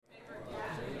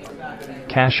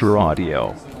Casher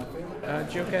Audio.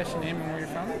 Geocache name and where you're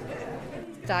from?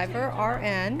 Diver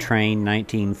RN. Train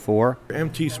 19-4.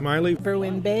 MT Smiley.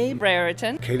 Berwin Babe.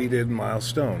 Raritan. Katydid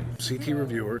Milestone. CT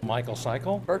Reviewer. Michael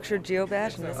Cycle. Berkshire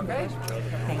Geobash.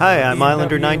 Hi, I'm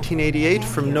Islander 1988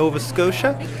 from Nova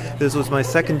Scotia. This was my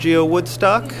second Geo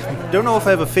Woodstock. Don't know if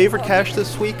I have a favorite cache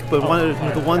this week, but one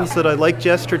of the ones that I liked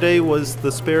yesterday was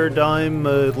the spare dime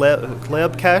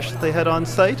lab cache that they had on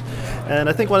site. And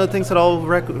I think one of the things that I'll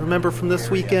remember from this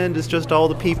weekend is just all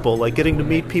the people, like getting to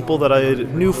meet people that I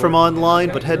knew from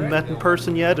online but hadn't met in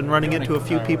person yet, and running into a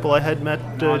few people I had met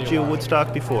Geo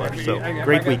Woodstock before. So,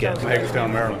 great weekend.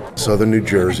 Hagerstown, Maryland. Southern New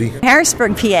Jersey.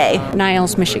 Harrisburg, PA.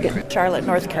 Niles, Michigan. Charlotte,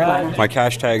 North Carolina. My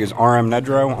cache tag is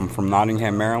RMNedrow. I'm from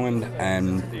Nottingham, Maryland,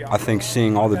 and I think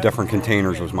seeing all the different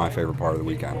containers was my favorite part of the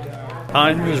weekend.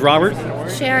 Hi, this is Robert.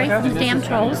 Sherry from Damn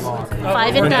Trolls.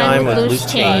 5 and Dime with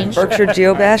Loose Change. Berkshire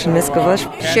Geobash and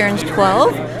Miscavige. Sharon's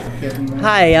 12.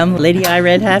 Hi, I'm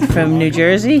LadyIredhat from New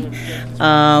Jersey.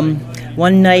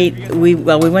 One night, we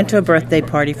went to a birthday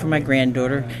party for my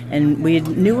granddaughter, and we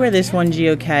knew where this one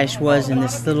geocache was in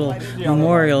this little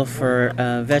memorial for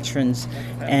veterans,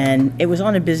 and it was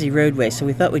on a busy roadway, so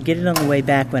we thought we'd get it on the way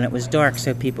back when it was dark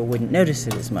so people wouldn't notice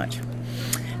it as much.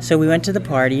 So we went to the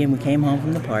party, and we came home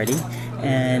from the party,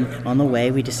 and on the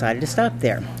way, we decided to stop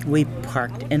there. We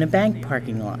parked in a bank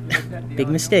parking lot. Big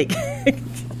mistake.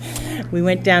 We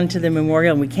went down to the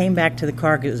memorial, and we came back to the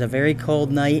car because it was a very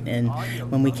cold night, and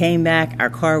when we came back, our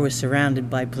car was surrounded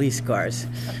by police cars.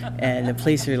 And the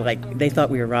police were like, they thought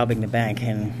we were robbing the bank,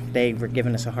 and they were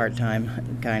giving us a hard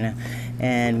time, kind of.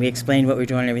 And we explained what we were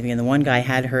doing and everything, and the one guy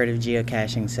had heard of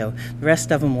geocaching, so the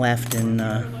rest of them left, and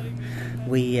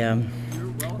we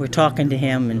were talking to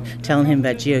him and telling him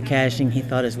about geocaching. He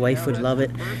thought his wife would love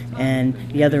it. And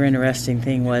the other interesting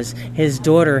thing was his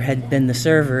daughter had been the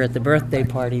server at the birthday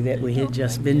party that we had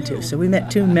just been to. So we met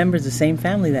two members of the same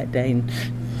family that day and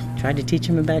tried to teach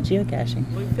him about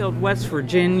geocaching. Wakefield, West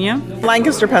Virginia.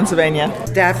 Lancaster, Pennsylvania.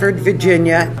 Stafford,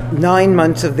 Virginia, 9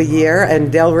 months of the year,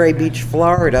 and Delray Beach,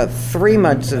 Florida, 3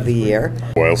 months of the year.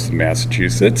 Boylston,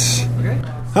 Massachusetts.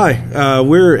 Hi,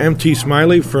 we're MT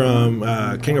Smiley from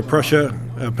King of Prussia,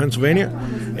 Pennsylvania,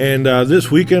 and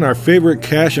this weekend our favorite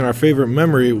cache and our favorite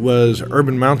memory was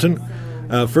Urban Mountain.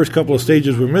 First couple of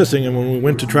stages were missing, and when we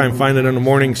went to try and find it in the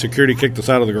morning, security kicked us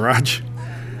out of the garage.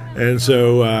 And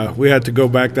so we had to go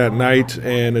back that night,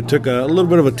 and it took a little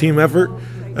bit of a team effort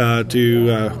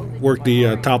to work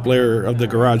the top layer of the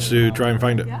garage to try and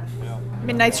find it.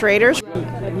 Midnight's Raiders.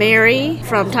 Mary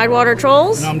from Tidewater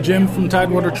Trolls. I'm Jim from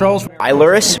Tidewater Trolls. Hi,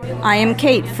 Luris. I am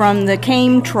Kate from the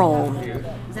Came Troll.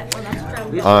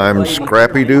 I'm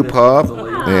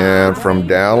ScrappyDooPup and from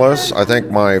Dallas. I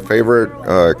think my favorite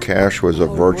cache was a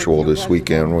virtual this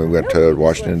weekend. We went to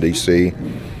Washington, D.C.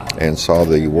 and saw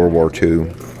the World War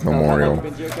II memorial.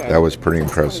 That was pretty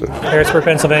impressive. Harrisburg,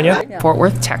 Pennsylvania. Fort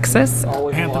Worth, Texas.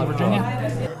 Hampton,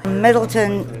 Virginia.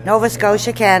 Middleton, Nova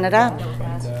Scotia, Canada.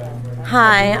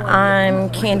 Hi, I'm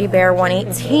Candy Bear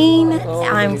 118.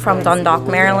 I'm from Dundalk,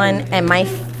 Maryland, and my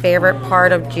favorite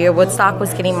part of Geo Woodstock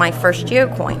was getting my first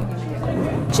GeoCoin.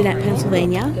 Jeanette,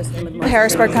 Pennsylvania.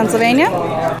 Harrisburg, Pennsylvania.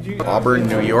 Auburn,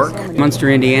 New York. Munster,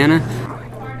 Indiana.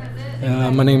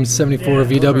 My name is 74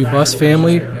 VW Bus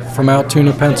Family from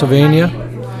Altoona, Pennsylvania,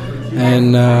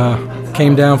 and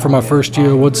came down for my first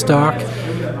Geo Woodstock.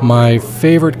 My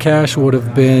favorite cache would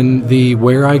have been the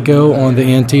Where I Go on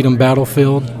the Antietam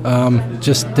battlefield.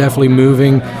 Just definitely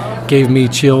moving, gave me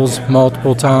chills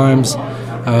multiple times.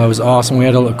 It was awesome. We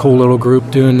had a cool little group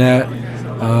doing that.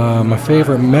 My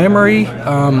favorite memory,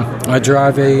 I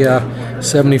drive a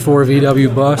 74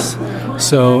 VW bus,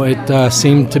 so it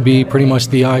seemed to be pretty much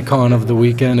the icon of the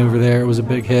weekend over there. It was a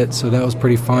big hit, so that was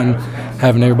pretty fun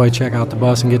having everybody check out the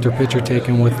bus and get their picture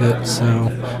taken with it.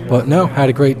 So, but no, had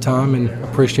a great time and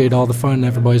appreciate all the fun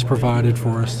everybody's provided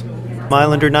for us.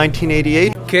 Islander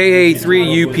 1988.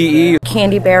 KA3UPE.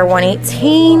 Candy Bear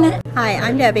 118. Hi,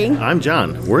 I'm Debbie. I'm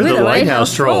John. We're the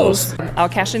Lighthouse Trolls. Our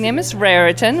caching name is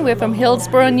Raritan. We're from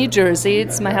Hillsborough, New Jersey.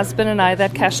 It's my husband and I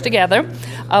that cache together.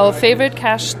 Our favorite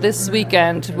cache this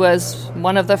weekend was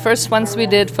one of the first ones we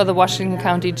did for the Washington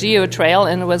County Geo Trail,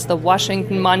 and it was the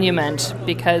Washington Monument,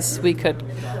 because we could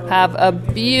have a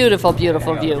beautiful,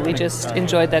 beautiful view. We just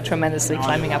enjoyed that tremendously,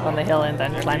 climbing up on the hill and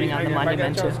then climbing on the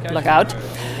monument to look out.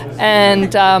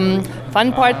 And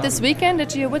Fun part this weekend at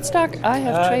Geo Woodstock, I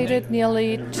have traded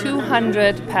nearly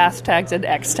 200 path tags and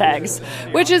X tags,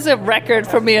 which is a record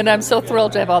for me, and I'm so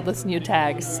thrilled to have all these new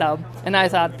tags. And I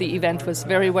thought the event was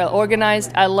very well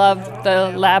organized. I loved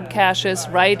the lab caches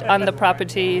right on the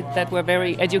property that were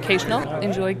very educational.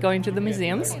 Enjoyed going to the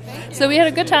museums. So we had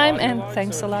a good time, and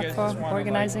thanks a lot for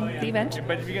organizing the event.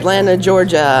 Atlanta,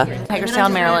 Georgia.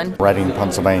 Hagerstown, Maryland. Reading,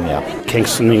 Pennsylvania.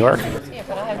 Kingston, New York.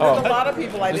 A lot of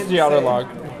people I This is didn't the outer say. log.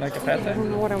 I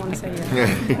don't know what I want to say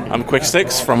yet. I'm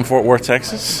Gwxiii from Fort Worth,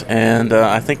 Texas, and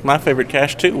I think my favorite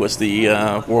cache, too, was the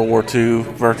World War II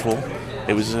virtual.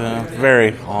 It was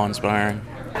very awe-inspiring.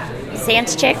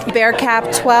 Sans Chick. Bear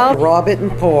Cap 12. Robert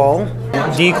and Paul.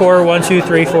 Decor 1, 2,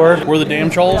 3, 4. We're the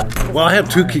Damn Trolls. Well, I have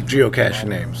two geocaching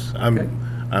names.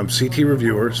 I'm CT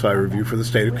reviewer, so I review for the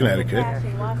state of Connecticut,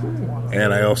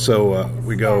 and I also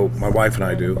my wife and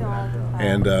I do,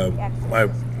 and my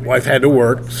wife had to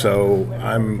work, so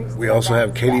we also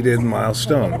have Katydid and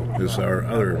Milestone is our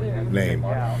other name.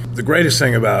 The greatest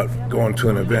thing about going to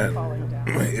an event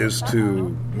is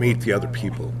to meet the other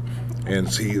people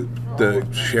and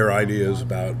share ideas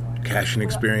about caching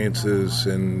experiences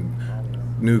and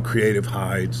new creative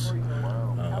hides.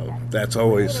 That's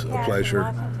always a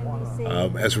pleasure.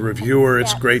 As a reviewer,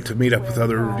 it's great to meet up with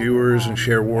other reviewers and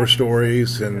share war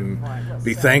stories and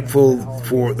be thankful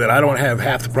for that I don't have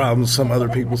half the problems some other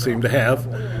people seem to have,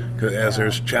 as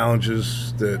there's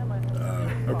challenges that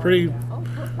are pretty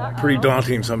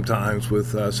daunting sometimes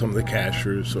with some of the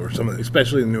cachers, or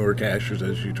especially the newer cachers,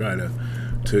 as you try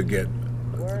to get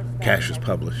caches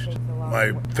published.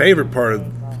 My favorite part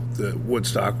of the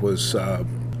Woodstock was a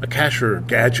cacher,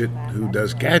 Gadget, who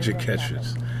does gadget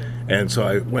caches. And so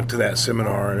I went to that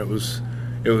seminar, and it was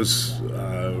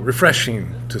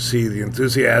refreshing to see the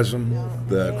enthusiasm,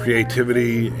 the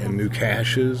creativity, and new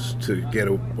caches to get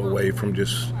away from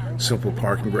just simple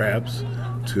park and grabs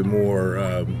to more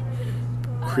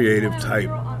creative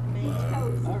type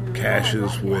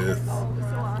caches with.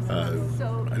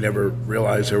 I never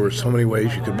realized there were so many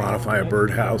ways you could modify a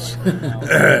birdhouse,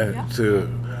 and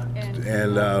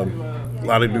a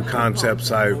lot of new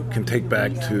concepts I can take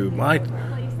back to my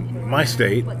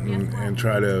state and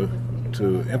try to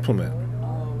implement.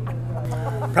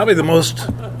 Probably the most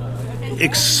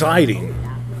exciting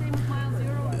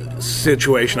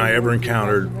situation I ever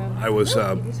encountered. I was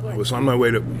on my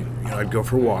way to. I'd go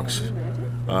for walks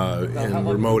in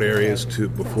remote areas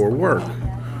before work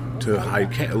to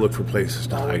look for places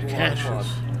to hide caches.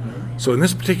 So in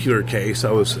this particular case,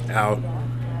 I was out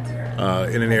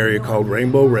in an area called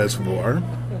Rainbow Reservoir.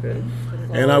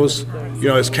 And I was,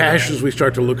 as cachers, we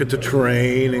start to look at the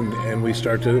terrain and we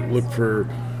start to look for,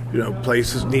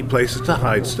 neat places to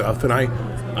hide stuff. And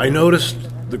I noticed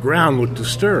the ground looked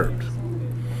disturbed.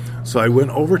 So I went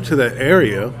over to that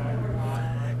area,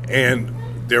 and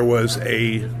there was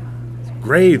a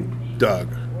grave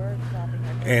dug.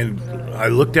 And I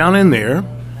looked down in there,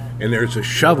 and there's a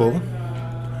shovel,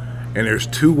 and there's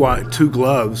two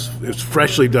gloves. It's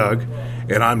freshly dug,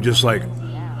 and I'm just like,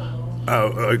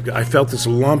 I felt this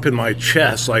lump in my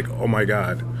chest, like, oh my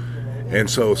God. And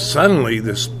so suddenly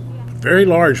this very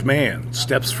large man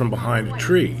steps from behind a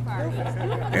tree,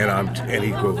 and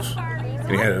he goes,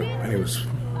 and he was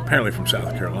apparently from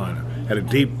South Carolina, had a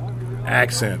deep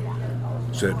accent,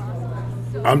 said,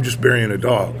 "I'm just burying a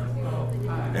dog."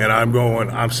 And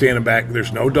I'm standing back,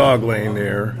 there's no dog laying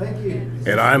there,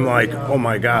 and I'm like, oh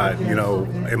my God,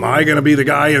 am I going to be the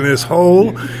guy in this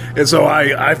hole? And so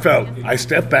I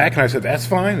stepped back and I said, that's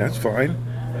fine.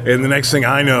 And the next thing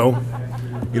I know,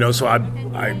 so I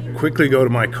quickly go to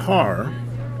my car,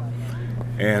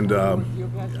 and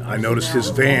I noticed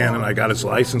his van, and I got his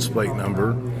license plate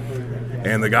number,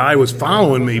 and the guy was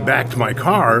following me back to my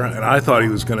car, and I thought he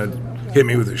was going to hit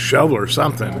me with a shovel or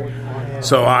something.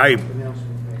 So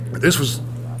this was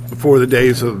before the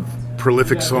days of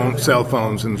prolific cell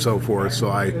phones and so forth, so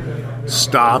I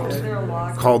stopped,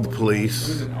 called the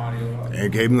police,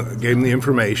 and gave them the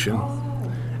information.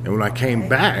 And when I came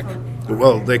back,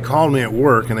 they called me at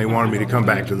work, and they wanted me to come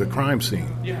back to the crime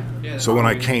scene. So when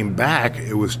I came back,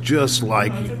 it was just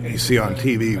like you see on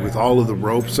TV, with all of the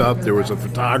ropes up. There was a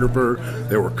photographer.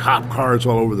 There were cop cars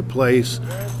all over the place.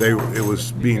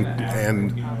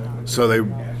 So they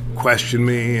questioned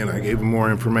me, and I gave them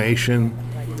more information.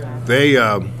 They,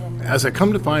 as I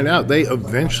come to find out, they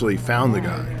eventually found the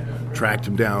guy, tracked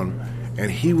him down, and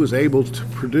he was able to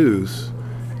produce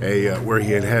where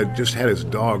he had just had his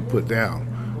dog put down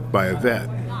by a vet.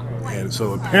 And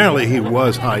so apparently he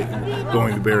was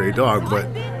going to bury a dog, but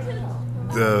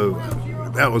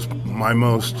that was my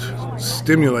most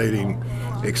stimulating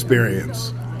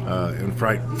experience and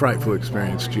frightful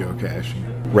experience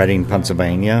geocaching. Reading,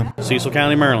 Pennsylvania. Cecil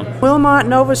County, Maryland. Wilmot,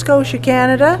 Nova Scotia,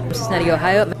 Canada. Cincinnati,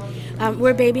 Ohio.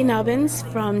 We're babynubbins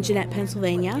from Jeanette,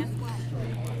 Pennsylvania.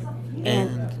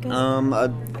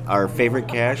 Our favorite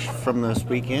cache from this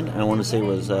weekend, I want to say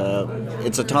was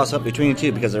it's a toss-up between the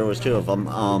two because there was two of them.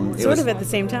 Sort of at the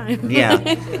same time. Yeah.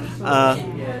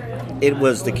 It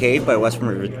was The Cave by West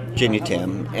Virginia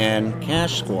Tim and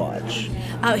Cache Squatch.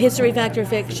 History, Fact, or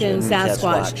Fiction,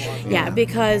 Sasquatch. Yeah,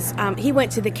 because he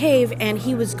went to the cave and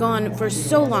he was gone for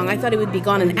so long. I thought he would be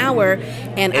gone an hour,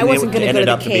 and I wasn't going to go to the cave. It ended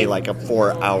up to be like a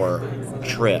 4-hour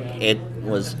trip. It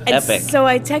was epic. So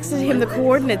I texted him the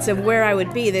coordinates of where I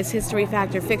would be, this History,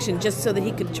 Fact, or Fiction, just so that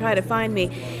he could try to find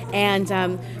me.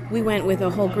 And we went with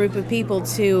a whole group of people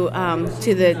to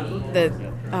the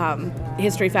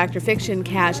History, Fact, or Fiction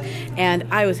cache, and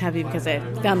I was happy because I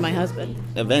found my husband.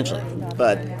 Eventually.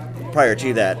 But prior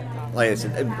to that, like I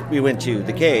said, we went to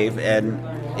the cave, and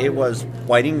it was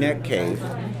Whiting Neck Cave,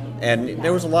 and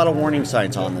there was a lot of warning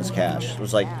signs on this cache. It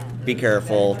was like, be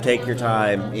careful, take your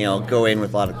time, go in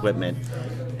with a lot of equipment.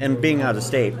 And being out of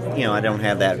state, I don't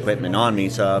have that equipment on me,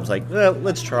 so I was like, well,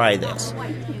 let's try this.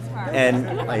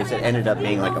 And like I said, ended up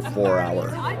being like a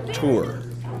 4-hour tour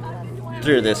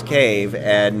through this cave,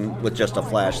 and with just a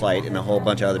flashlight and a whole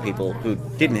bunch of other people who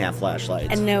didn't have flashlights.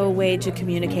 And no way to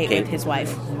communicate with his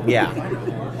wife. Yeah.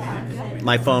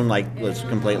 My phone was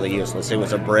completely useless. It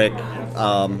was a brick,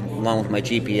 along with my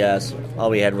GPS. All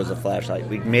we had was a flashlight.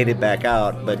 We made it back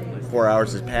out, but 4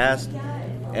 hours has passed,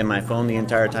 and my phone the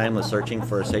entire time was searching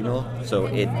for a signal, so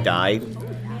it died.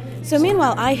 So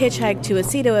meanwhile, I hitchhiked to a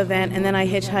CETO event, and then I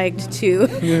hitchhiked to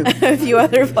a few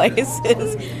other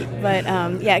places. But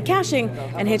caching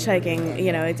and hitchhiking,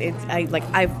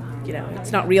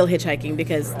 it's not real hitchhiking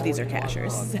because these are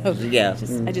cachers. So yeah,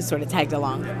 I just sort of tagged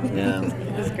along. Yeah,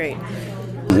 it was great.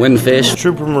 Windfish,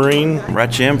 Trooper Marine, Rat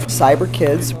Jim,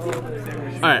 Cyberkids.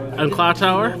 All right, I'm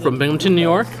Cloudtower from Binghamton, New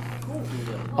York.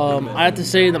 I have to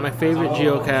say that my favorite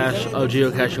geocache of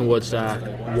geocaching Woodstock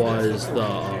was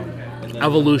the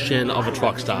evolution of a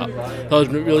truck stop. That was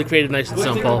really creative, nice and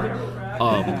simple.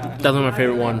 Definitely my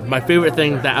favorite one. My favorite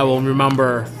thing that I will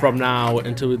remember from now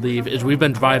until we leave is we've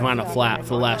been driving on a flat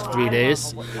for the last 3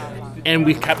 days, and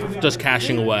we kept just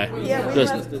caching away.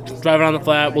 Just driving on the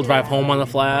flat, we'll drive home on the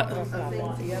flat,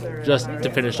 just to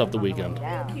finish up the weekend.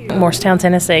 Morristown,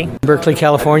 Tennessee. Berkeley,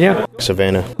 California.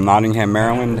 Savannah. Nottingham,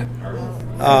 Maryland.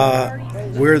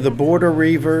 We're the Border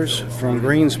Reivers from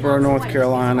Greensboro, North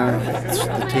Carolina.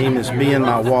 The team is me and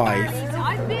my wife,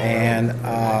 and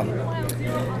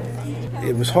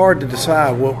it was hard to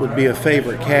decide what would be a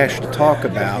favorite cache to talk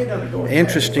about.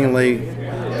 Interestingly,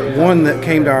 one that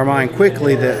came to our mind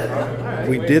quickly that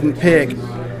we didn't pick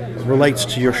relates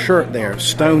to your shirt there,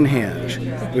 Stonehenge.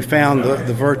 We found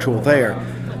the virtual there.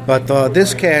 But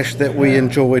this cache that we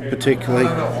enjoyed particularly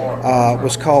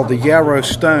was called the Yarrow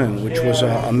Stone, which was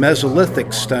a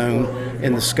Mesolithic stone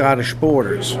in the Scottish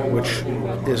borders, which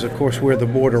is, of course, where the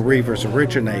Border Reivers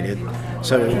originated.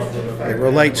 So it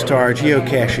relates to our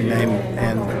geocaching name,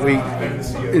 and we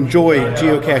enjoy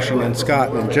geocaching in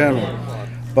Scotland in general.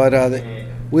 But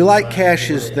we like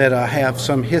caches that have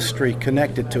some history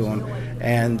connected to them,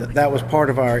 and that was part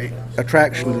of our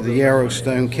attraction to the Yarrow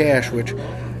Stone cache, which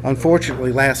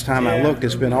unfortunately, last time I looked,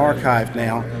 it's been archived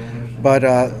now. But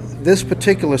this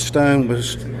particular stone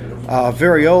was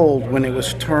very old when it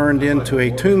was turned into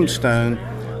a tombstone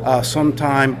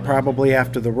sometime probably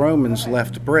after the Romans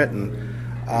left Britain.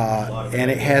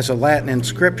 And it has a Latin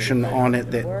inscription on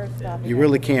it that you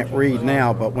really can't read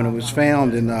now, but when it was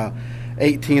found in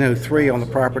 1803 on the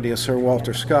property of Sir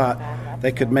Walter Scott,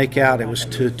 they could make out it was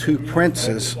to two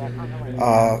princes,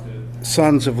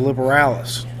 sons of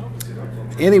Liberalis.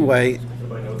 Anyway,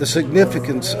 the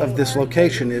significance of this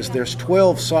location is there's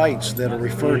 12 sites that are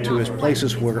referred to as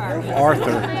places where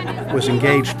Arthur was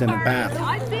engaged in a battle.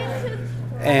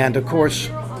 And of course,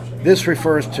 this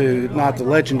refers to not the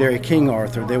legendary King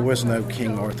Arthur, there was no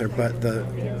King Arthur, but the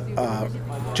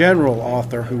General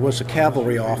Arthur, who was a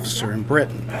cavalry officer in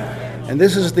Britain. And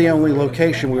this is the only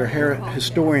location where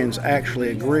historians actually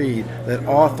agreed that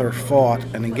Arthur fought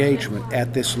an engagement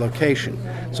at this location.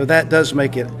 So that does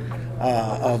make it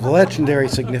of legendary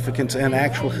significance and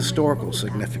actual historical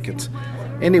significance.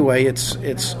 Anyway, it's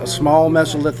a small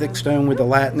Mesolithic stone with a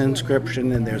Latin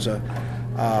inscription, and there's a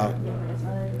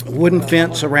wooden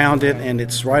fence around it, and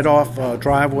it's right off a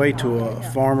driveway to a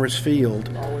farmer's field.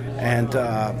 And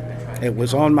it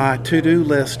was on my to-do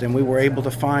list, and we were able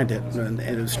to find it. And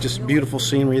it was just beautiful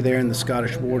scenery there in the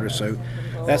Scottish border. So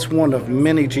that's one of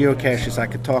many geocaches I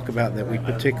could talk about that we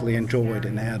particularly enjoyed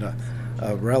and had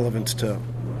a relevance to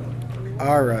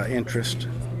our interest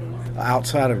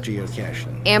outside of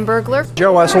geocaching. Ambergler.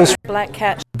 Joe Wessels. Black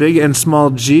Cat. Big and Small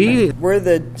G. We're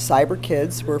the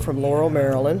cyberkids. We're from Laurel,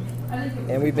 Maryland,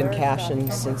 and we've been caching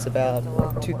since about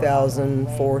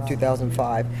 2004,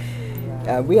 2005.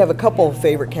 We have a couple of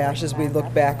favorite caches. We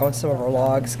look back on some of our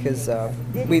logs because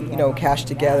we, cached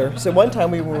together. So one time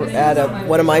we were at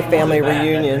one of my family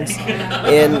reunions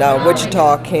in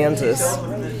Wichita, Kansas,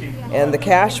 and the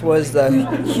cache was the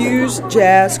Hughes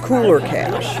Jazz Cooler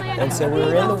cache. And so we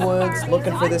were in the woods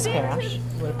looking for this cache.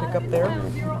 You want to pick up there?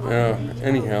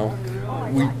 Anyhow,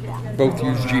 we both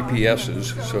use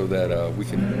GPSs so that we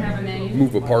can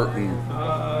move apart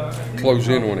and close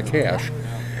in on a cache.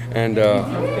 And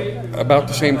about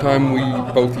the same time, we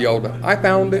both yelled, "I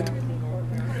found it!"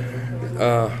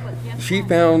 She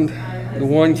found the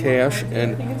one cache,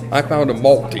 and I found a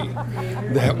multi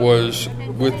that was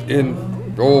within,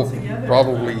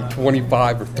 probably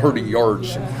 25 or 30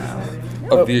 yards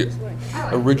of the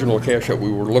original cache that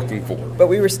we were looking for. But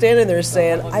we were standing there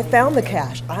saying, "I found the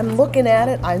cache. I'm looking at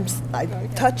it. I'm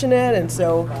touching it." And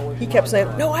so he kept saying,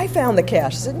 "No, I found the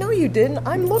cache." I said, "No, you didn't.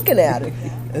 I'm looking at it."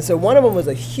 And so one of them was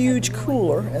a huge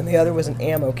cooler, and the other was an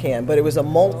ammo can. But it was a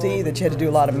multi that you had to do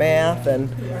a lot of math,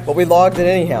 but we logged it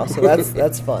anyhow, so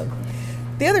that's fun.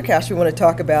 The other cache we want to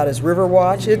talk about is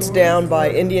Riverwatch. It's down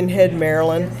by Indian Head,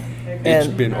 Maryland. It's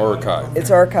been archived. It's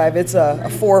archived. It's a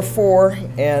 4-4,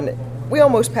 and we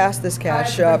almost passed this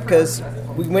cache up because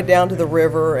we went down to the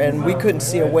river and we couldn't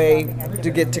see a way to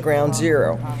get to ground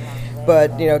zero.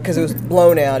 But, because it was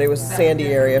blown out, it was a sandy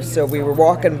area, so we were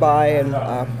walking by and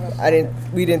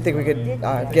we didn't think we could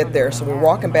get there. So we were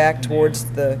walking back towards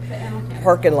the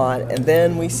parking lot, and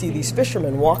then we see these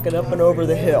fishermen walking up and over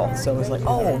the hill. So it was like,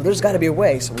 oh, there's got to be a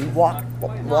way. So we walked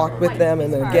with them,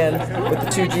 and then again, with the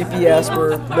 2 GPS,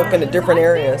 we're looking at different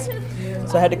areas.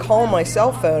 So I had to call my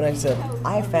cell phone. I said,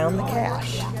 "I found the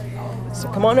cache. So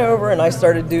come on over." And I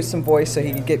started to do some voice so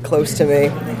he could get close to me.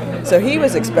 So he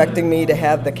was expecting me to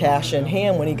have the cache in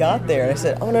hand when he got there. And I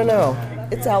said, "Oh, no,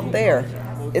 it's out there.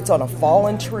 It's on a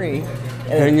fallen tree."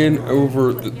 And hanging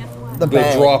over the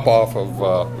drop-off of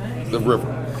the river.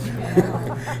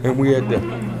 And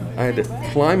I had to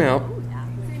climb out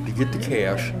to get the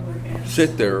cache,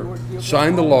 sit there,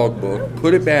 sign the logbook,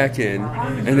 put it back in,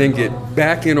 and then get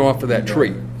back in off of that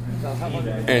tree.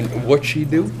 And what'd she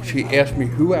do? She asked me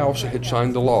who else had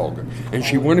signed the log, and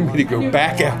she wanted me to go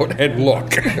back out and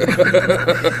look.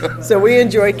 So we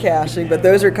enjoy caching, but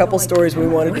those are a couple stories we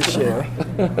wanted to share.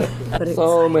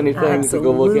 So many things to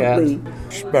go look at.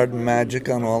 Spreading magic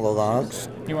on all the logs.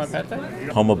 You want that thing?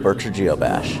 Home of Berkshire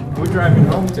Geobash. We're driving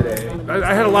home today.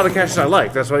 I had a lot of caches I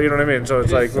liked. That's why, you know what I mean. So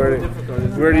it's like, where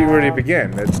do you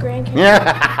begin? It's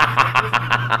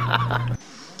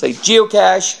Say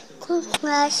geocache.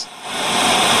 Geocache.